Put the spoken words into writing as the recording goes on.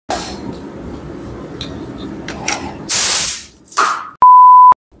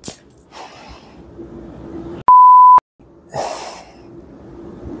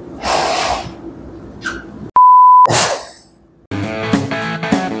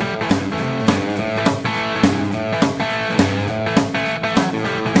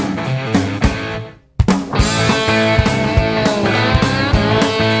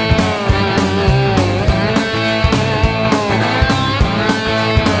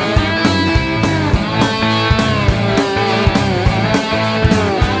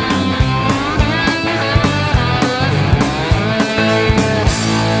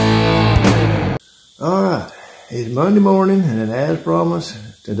Monday morning, and as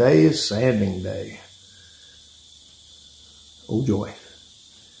promised, today is sanding day. Oh joy.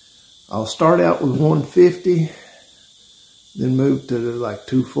 I'll start out with 150, then move to like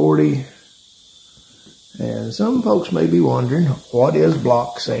 240. And some folks may be wondering, what is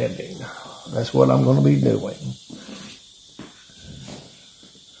block sanding? That's what I'm going to be doing.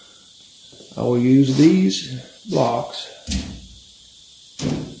 I will use these blocks,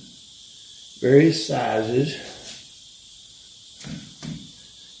 various sizes,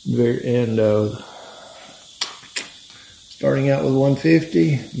 and starting out with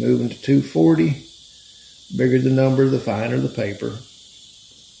 150, moving to 240. Bigger the number, the finer the paper.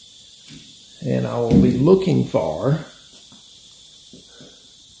 And I will be looking for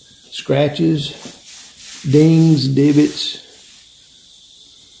scratches, dings, divots.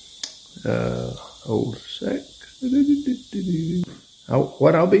 Hold a sec.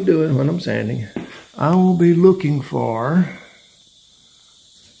 What I'll be doing when I'm sanding, I will be looking for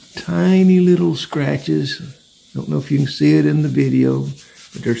tiny little scratches. Don't know if you can see it in the video,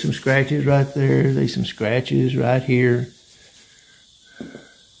 but there's some scratches right there. There's some scratches right here.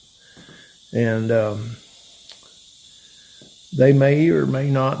 And they may or may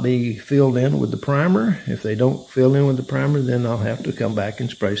not be filled in with the primer. If they don't fill in with the primer, then I'll have to come back and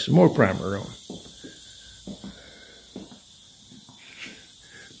spray some more primer on.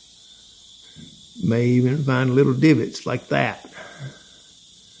 May even find little divots like that.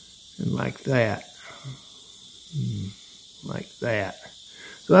 And like that. Like that.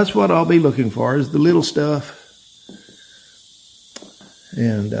 So that's what I'll be looking for, is the little stuff.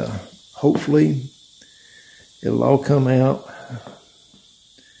 And hopefully it'll all come out.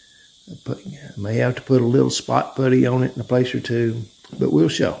 I may have to put a little spot putty on it in a place or two, but we'll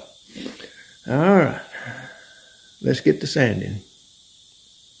show. All right, let's get to sanding.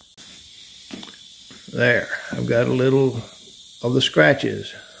 There, I've got a little of the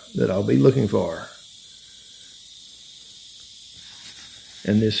scratches that I'll be looking for.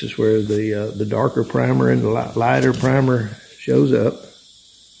 And this is where the darker primer and the lighter primer shows up.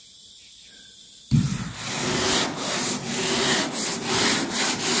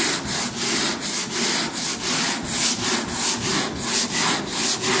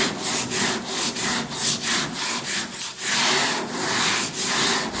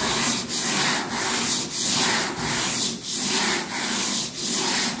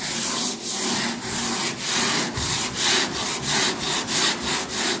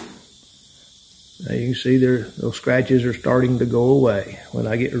 Now you can see those scratches are starting to go away. When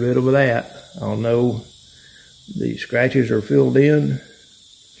I get rid of that, I'll know the scratches are filled in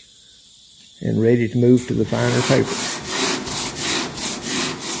and ready to move to the finer paper.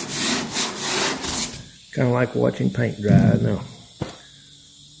 Kind of like watching paint dry, I know.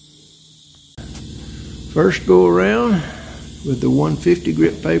 First go around with the 150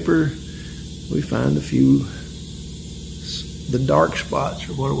 grit paper, we find a few, the dark spots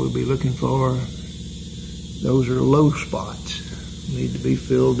are what we'll be looking for. Those are low spots, need to be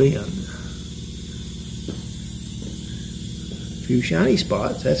filled in. A few shiny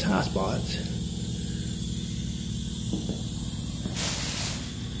spots, that's high spots.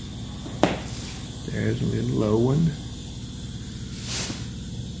 There's a little low one.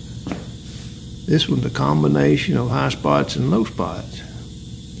 This one's a combination of high spots and low spots.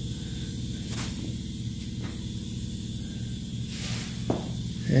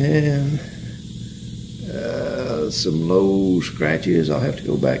 And some low scratches. I'll have to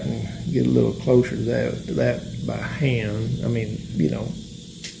go back and get a little closer to that by hand. I mean, you know,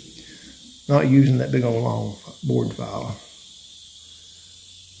 not using that big old long board file.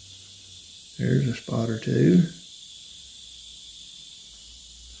 There's a spot or two.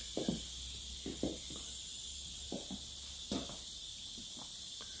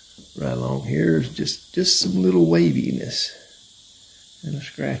 Right along here is just some little waviness and a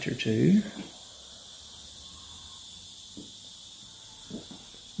scratch or two.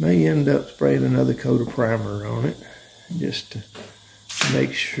 May end up spraying another coat of primer on it just to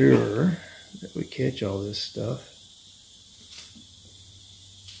make sure that we catch all this stuff.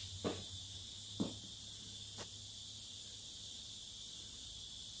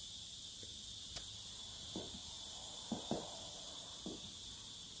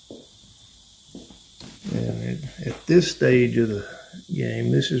 And at this stage of the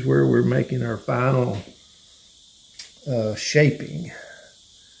game, this is where we're making our final shaping.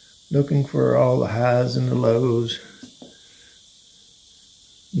 Looking for all the highs and the lows.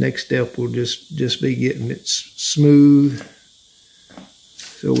 Next step will just be getting it smooth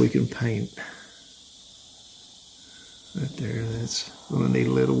so we can paint. Right there, that's gonna need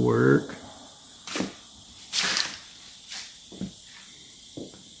a little work.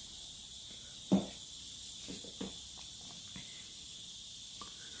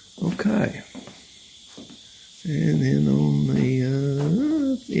 Okay. And then on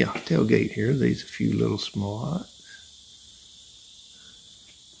the, tailgate here, there's a few little spots.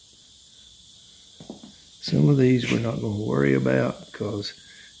 Some of these we're not going to worry about because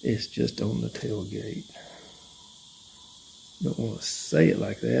it's just on the tailgate. Don't want to say it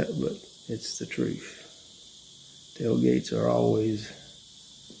like that, but it's the truth. Tailgates are always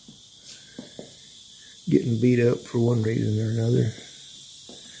getting beat up for one reason or another.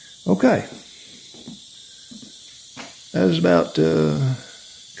 Okay. That was about a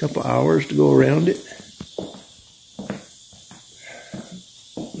couple hours to go around it.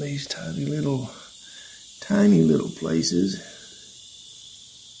 These tiny little places.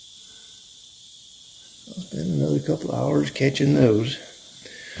 I'll spend another couple hours catching those.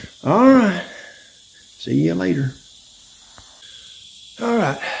 All right. See you later. All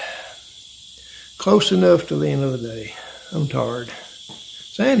right. Close enough to the end of the day. I'm tired.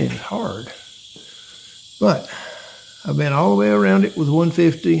 Sanding is hard. But I've been all the way around it with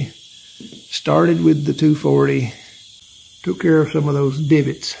 150. Started with the 240. Took care of some of those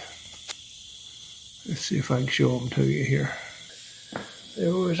divots. Let's see if I can show them to you here.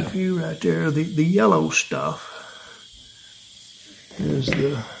 There was a few right there. The yellow stuff is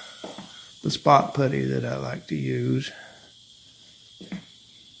the spot putty that I like to use.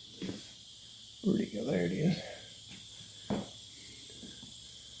 Where'd it go? There it is.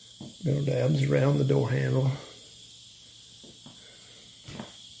 Little dabs around the door handle.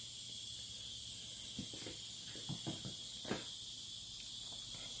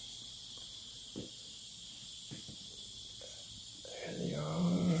 There they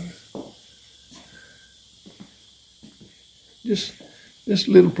are. Just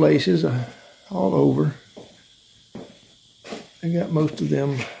little places all over. I got most of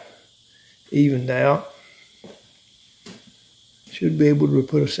them evened out. Should be able to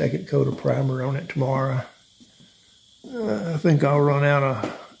put a second coat of primer on it tomorrow. I think I'll run out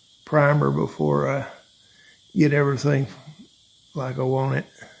of primer before I get everything like I want it.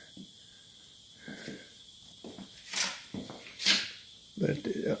 But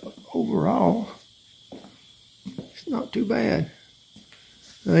overall, it's not too bad.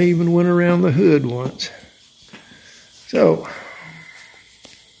 I even went around the hood once. So,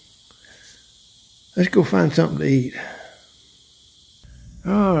 let's go find something to eat.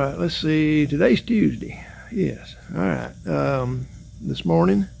 All right, let's see. Today's Tuesday. Yes. All right. This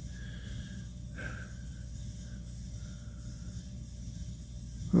morning,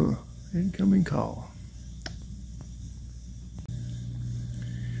 incoming call.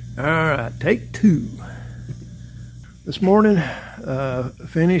 All right, take two. This morning,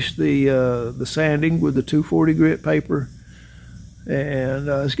 finished the sanding with the 240 grit paper, and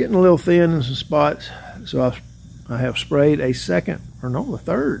it's getting a little thin in some spots, so I have sprayed a third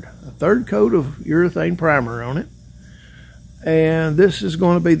coat of urethane primer on it, and this is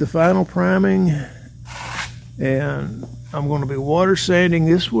going to be the final priming, and I'm going to be water sanding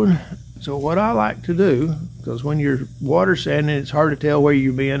this one. So what I like to do, because when you're water sanding, it's hard to tell where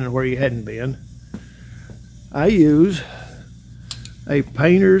you've been and where you hadn't been, I use a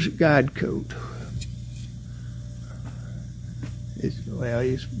painter's guide coat. It's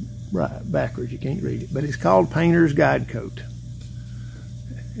right backwards, you can't read it, but it's called painter's guide coat.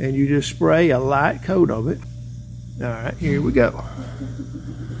 And you just spray a light coat of it. All right, here we go.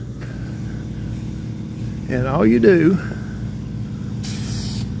 And all you do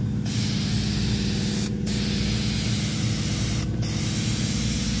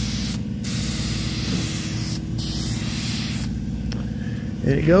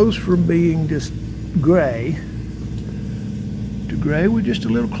and it goes from being just gray to gray with just a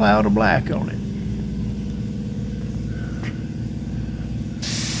little cloud of black on it.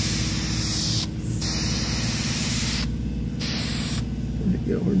 Where'd it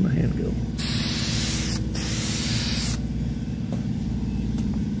go? Where'd my hand go?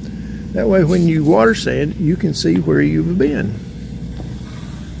 That way when you water sand, you can see where you've been.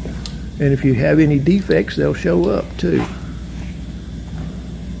 And if you have any defects, they'll show up too.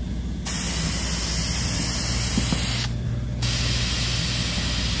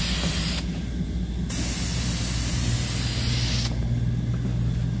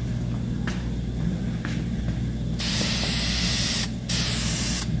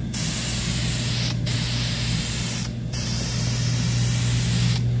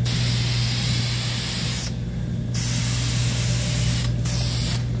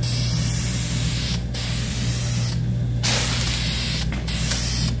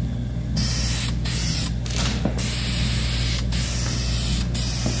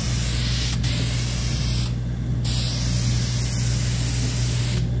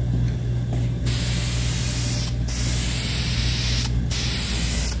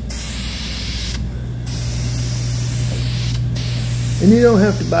 And you don't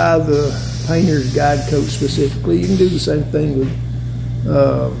have to buy the painter's guide coat specifically. You can do the same thing with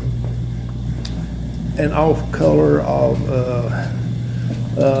an off color of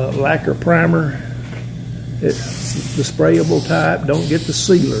lacquer primer. It's the sprayable type. Don't get the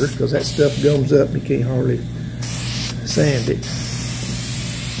sealer because that stuff gums up and you can't hardly sand it.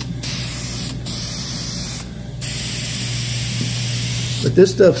 But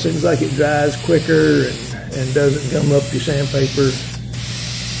this stuff seems like it dries quicker and doesn't gum up your sandpaper.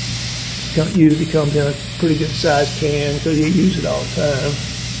 Usually comes in a pretty good sized can because you use it all the time.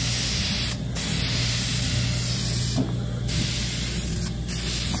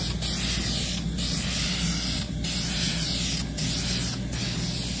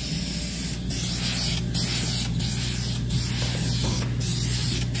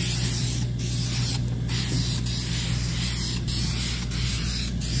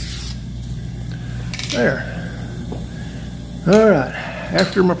 There. All right.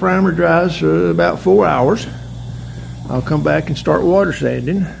 After my primer dries for about 4 hours, I'll come back and start water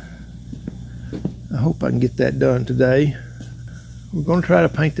sanding. I hope I can get that done today. We're going to try to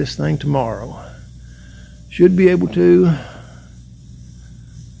paint this thing tomorrow. Should be able to.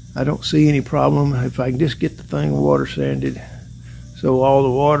 I don't see any problem if I can just get the thing water sanded so all the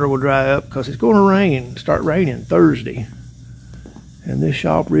water will dry up, because it's going to start raining Thursday. And this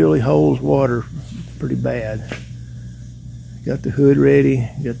shop really holds water pretty bad. Got the hood ready,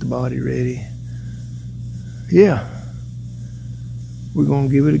 got the body ready. Yeah, we're gonna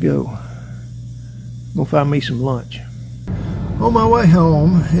give it a go. Gonna find me some lunch. On my way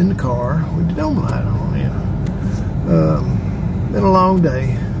home in the car with the dome light on. Been a long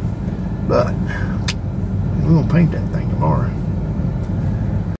day, but we're gonna paint that thing tomorrow.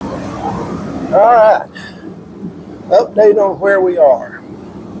 All right, update on where we are.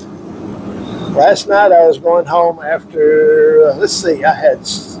 Last night I was going home after, let's see, I had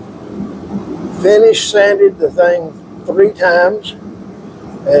finished sanded the thing 3 times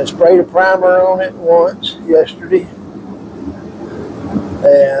and sprayed a primer on it once yesterday.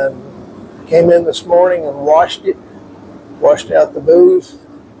 And came in this morning and washed it, washed out the booth,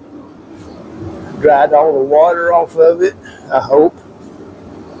 dried all the water off of it, I hope.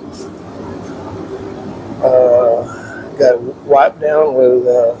 Got it wiped down with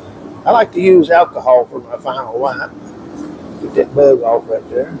I like to use alcohol for my final wipe. Get that bug off right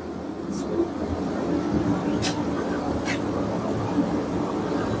there.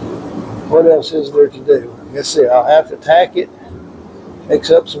 What else is there to do? Let's see, I'll have to tack it,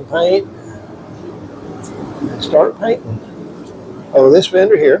 mix up some paint, and start painting. Oh, this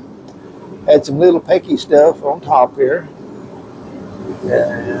fender here had some little pecky stuff on top here.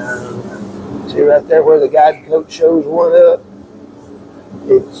 And see right there where the guide coat shows one up?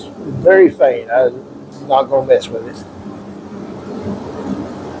 It's very faint. I'm not going to mess with it.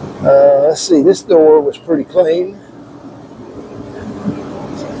 Let's see, this door was pretty clean.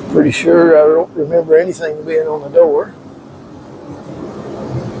 Pretty sure I don't remember anything being on the door.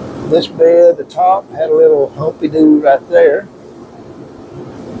 This bed, the top, had a little humpy-doo right there.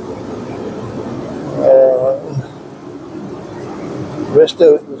 The rest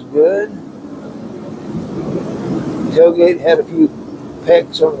of it was good. Tailgate had a few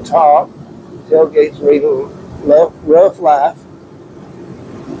pecks on the top. Tailgate's real rough life.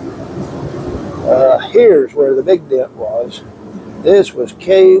 Here's where the big dent was. This was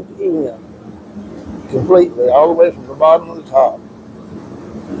caved in completely, all the way from the bottom to the top.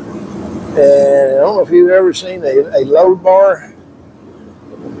 And I don't know if you've ever seen a load bar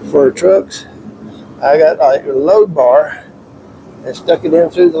for trucks. I got like a load bar and stuck it in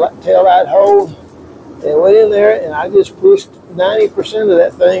through the tail light hole and went in there, and I just pushed 90% of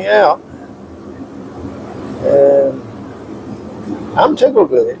that thing out. And I'm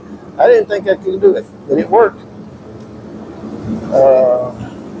tickled with it. I didn't think I could do it, but it worked.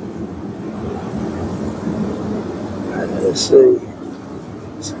 Let's see.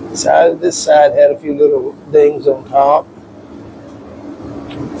 This side had a few little dings on top.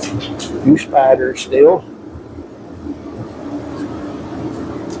 A few spiders still.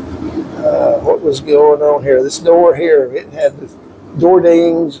 What was going on here? This door here, it had the door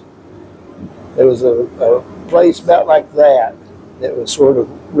dings. There was a place about like that was sort of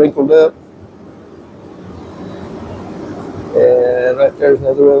wrinkled up. And right there's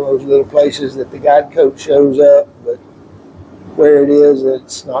another one of those little places that the guide coat shows up, but where it is,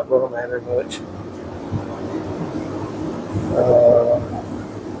 it's not going to matter much.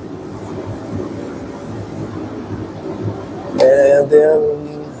 And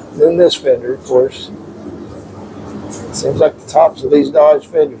then this fender, of course. It seems like the tops of these Dodge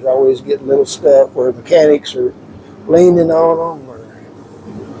fenders always get little stuff where mechanics are leaning on them or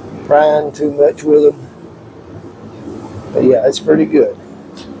prying too much with them. But yeah, it's pretty good.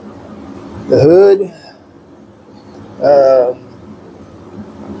 The hood,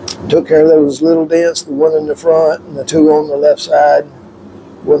 took care of those little dents, the one in the front and the two on the left side,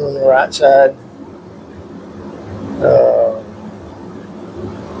 one on the right side.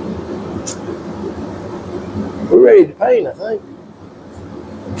 We're ready to paint, I think.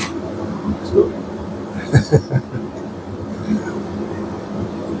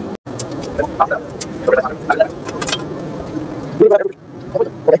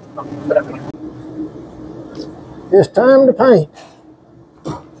 It's time to paint.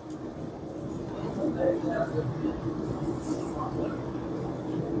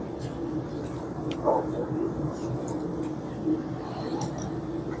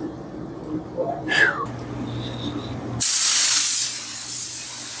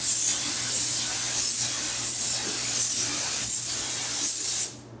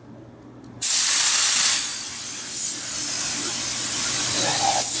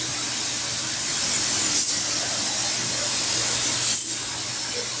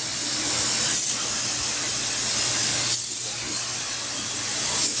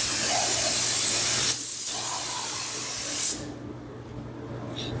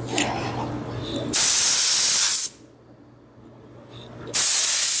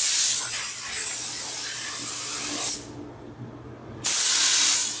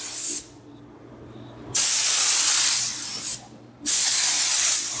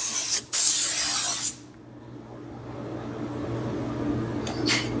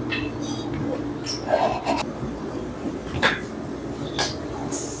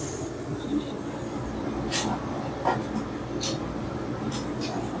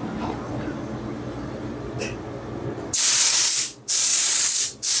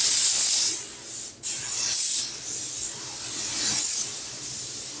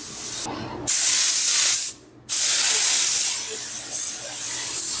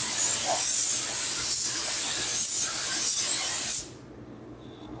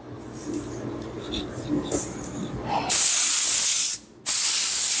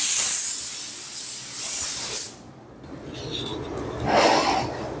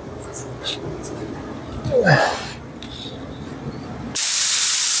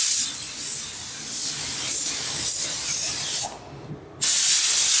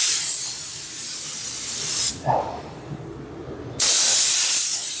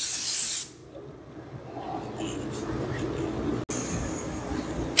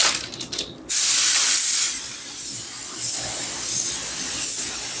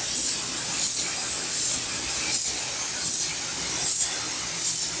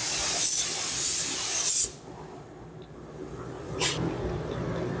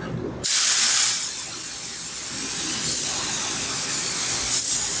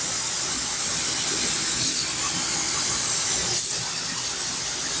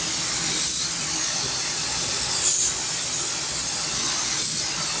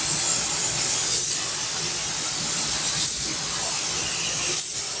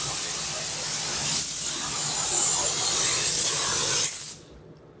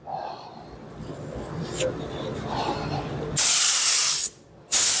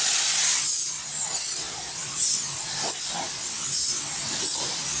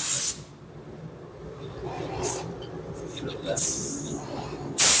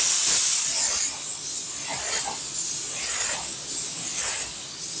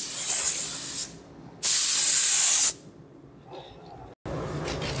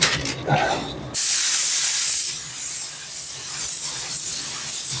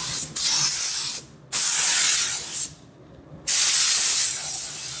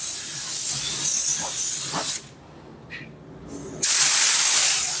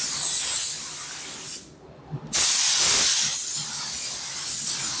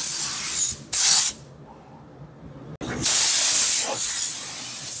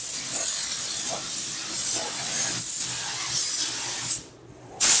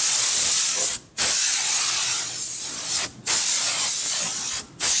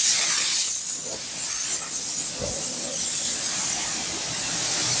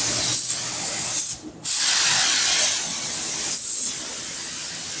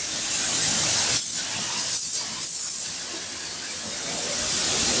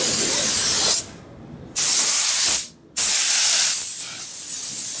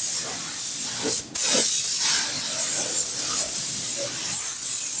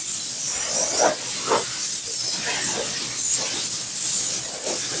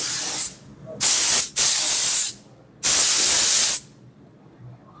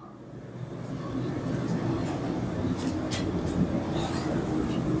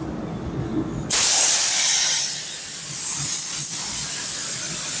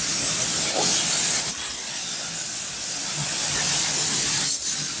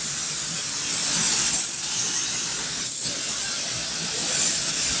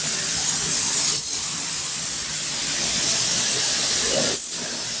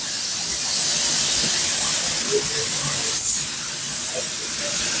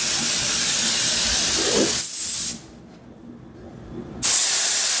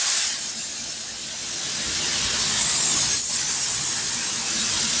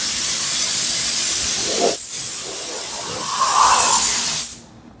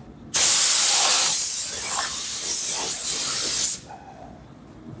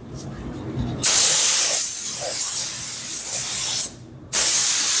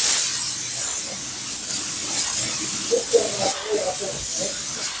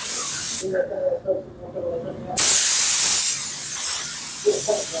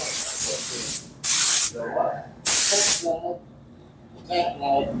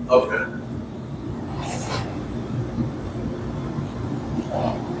 Okay.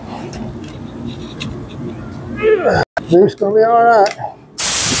 It's gonna be all right.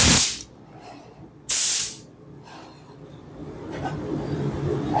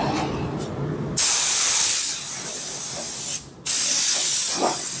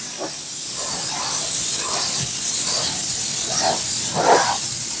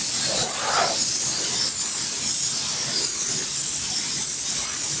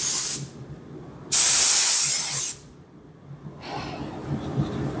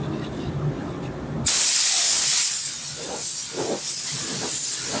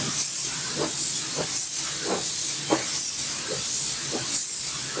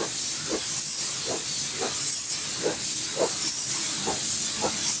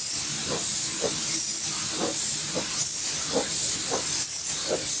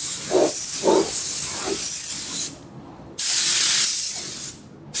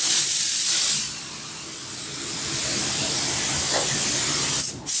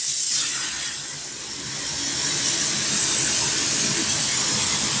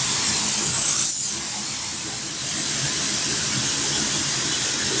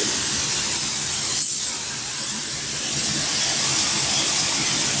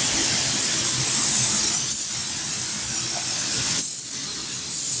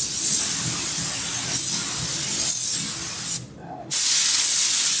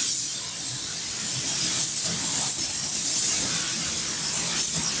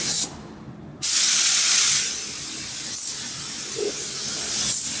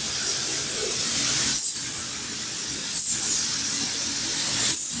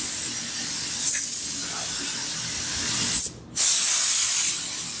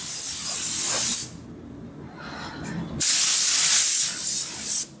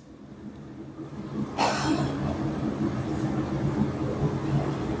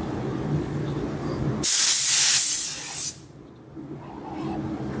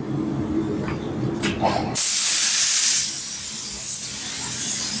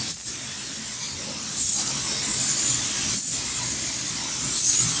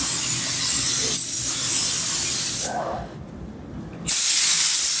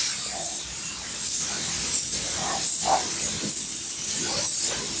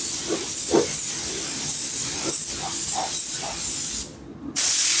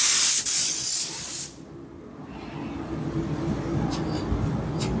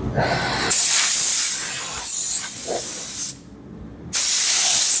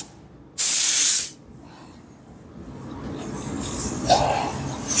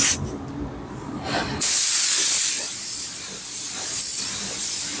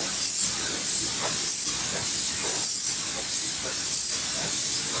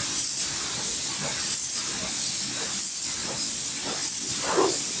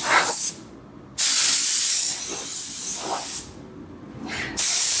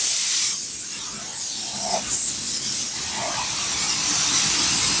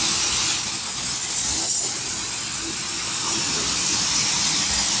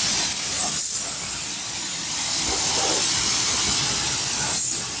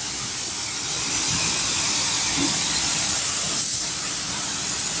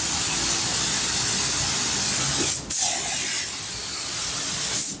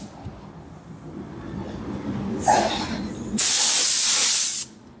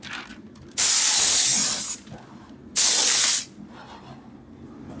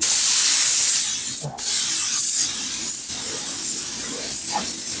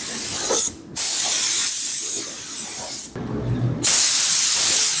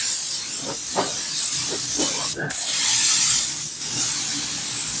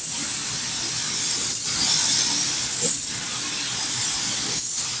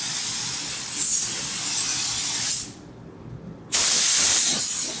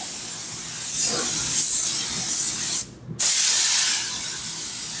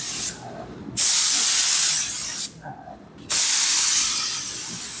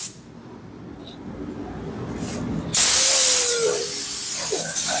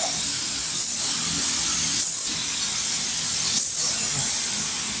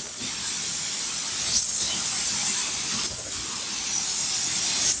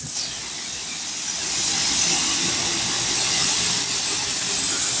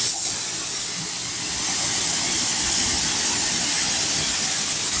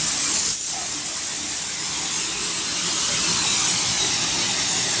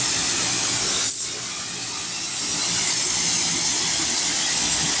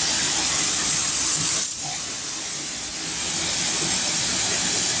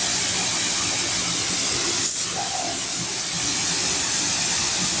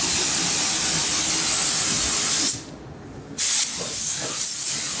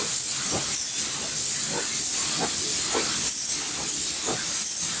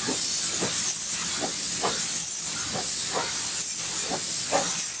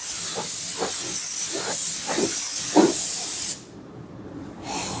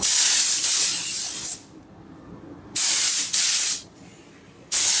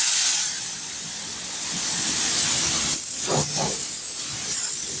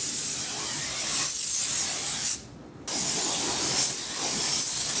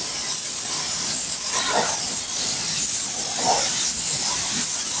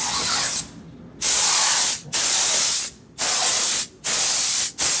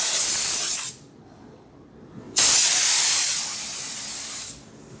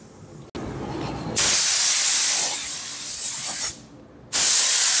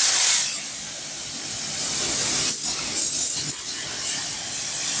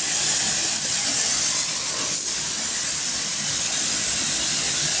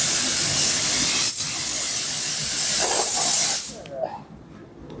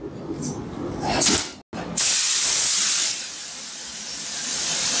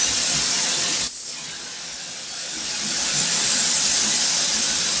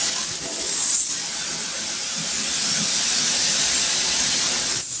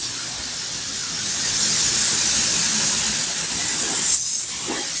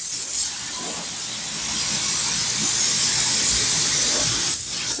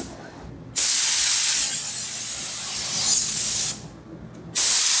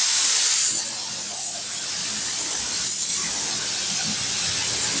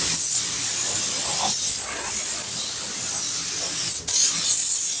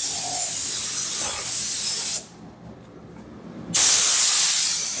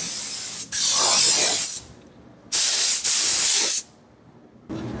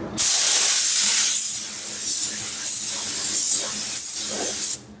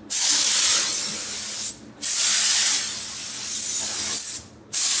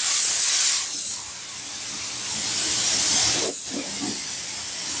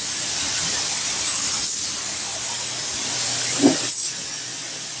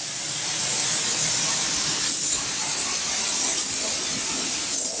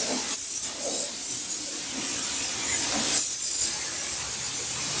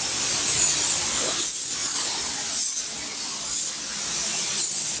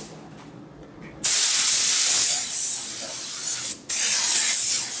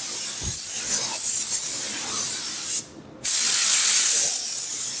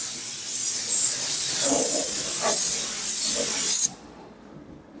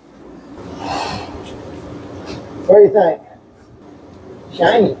 What do you think?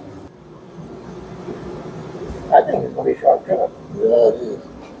 Shiny. I think it's going to be a sharp truck. Yeah, it is.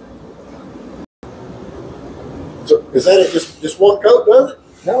 So is that it? Just one coat does it?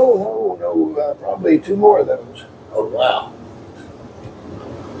 No. Probably two more of those. Oh wow.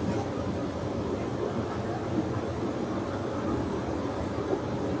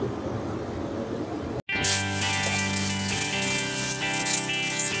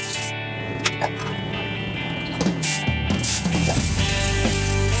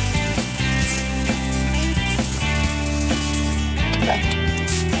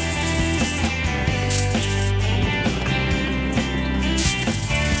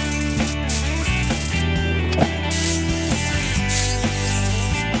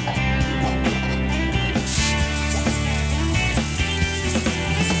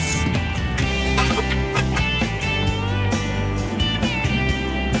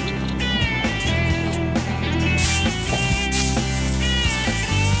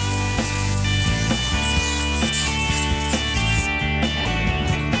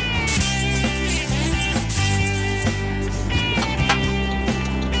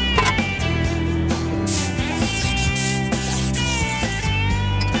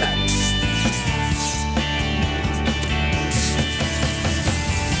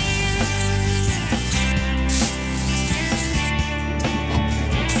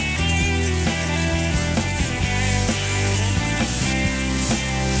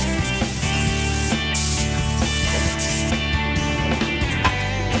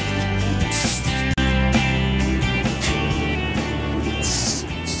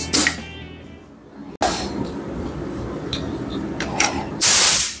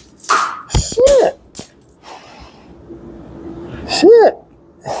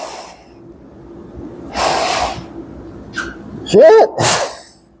 Shit!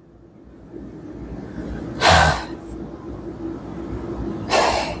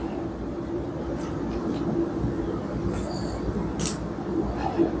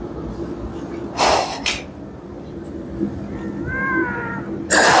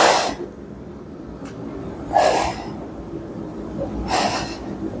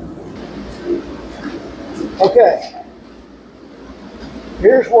 Okay,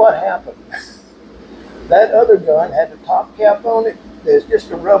 here's what happened. That other gun had the top cap on it. There's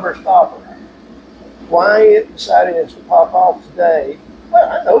just a rubber stopper. Why it decided it's to pop off today? Well,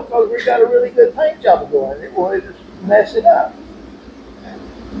 I know, because we got a really good paint job going. It wanted to mess it up.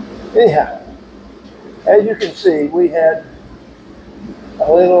 Anyhow, as you can see, we had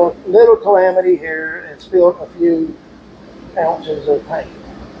a little calamity here and spilled a few ounces of paint.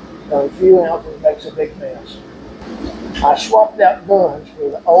 A few ounces makes a big mess. I swapped out guns for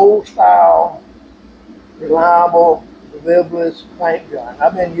the old style, reliable, Vibless paint gun.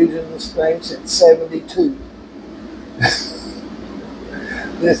 I've been using this thing since '72.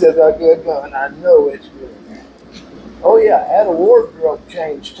 This is a good gun. I know it's good. Oh yeah, I had a wardrobe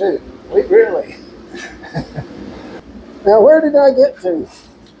change too. We really. Now where did I get to?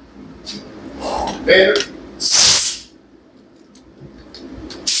 Better.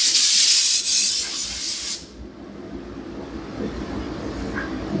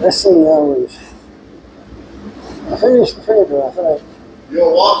 This thing I finished the fender, I think. You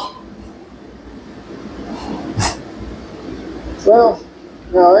want to watch? Well,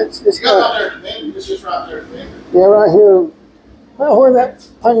 no, it's You got right there at the finger. It's just right there at the finger. Yeah, right here. Well, where that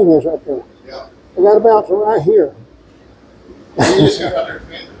paint is right there. Yeah. I got about to right here. You just got right there at the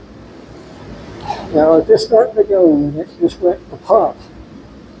finger. Now it's just starting to go, and it just went to pop.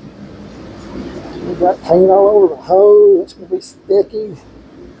 We got paint all over the hose. It's gonna be sticky.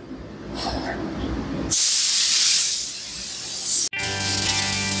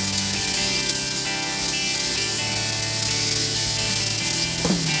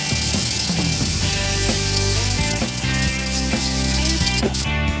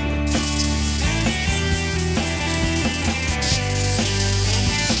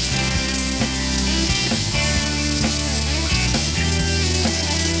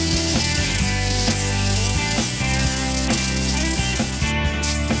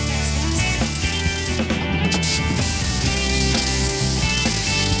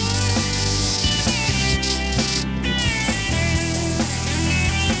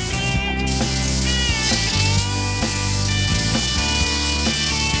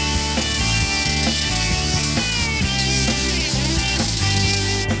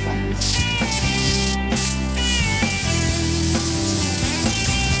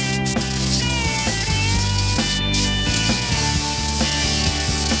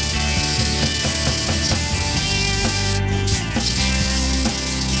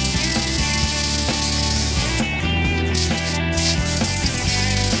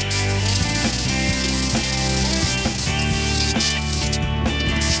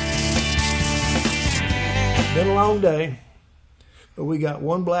 long day, but we got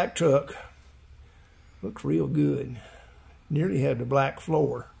one black truck. Looks real good. Nearly had the black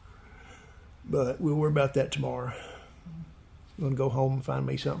floor, but we'll worry about that tomorrow. I'm gonna go home and find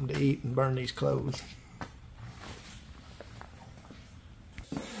me something to eat and burn these clothes.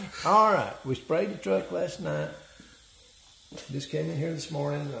 All right, we sprayed the truck last night. Just came in here this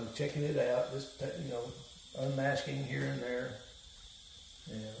morning. I'm checking it out, just unmasking here and there.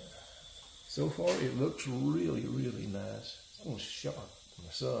 And so far, it looks really, really nice. It's almost sharp in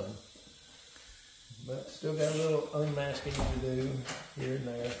the sun, but still got a little unmasking to do here and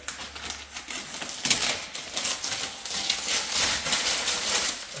there.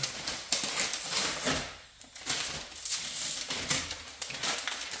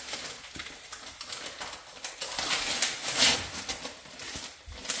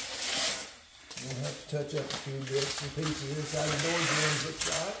 We'll have to touch up a few bits and pieces inside the door jambs, looks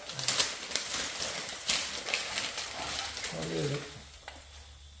like. What is it?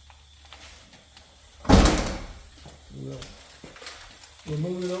 We'll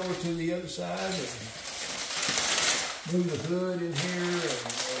move it over to the other side and move the hood in here and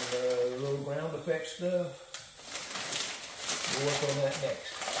the little ground effect stuff. We'll work on that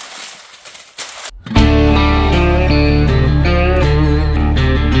next.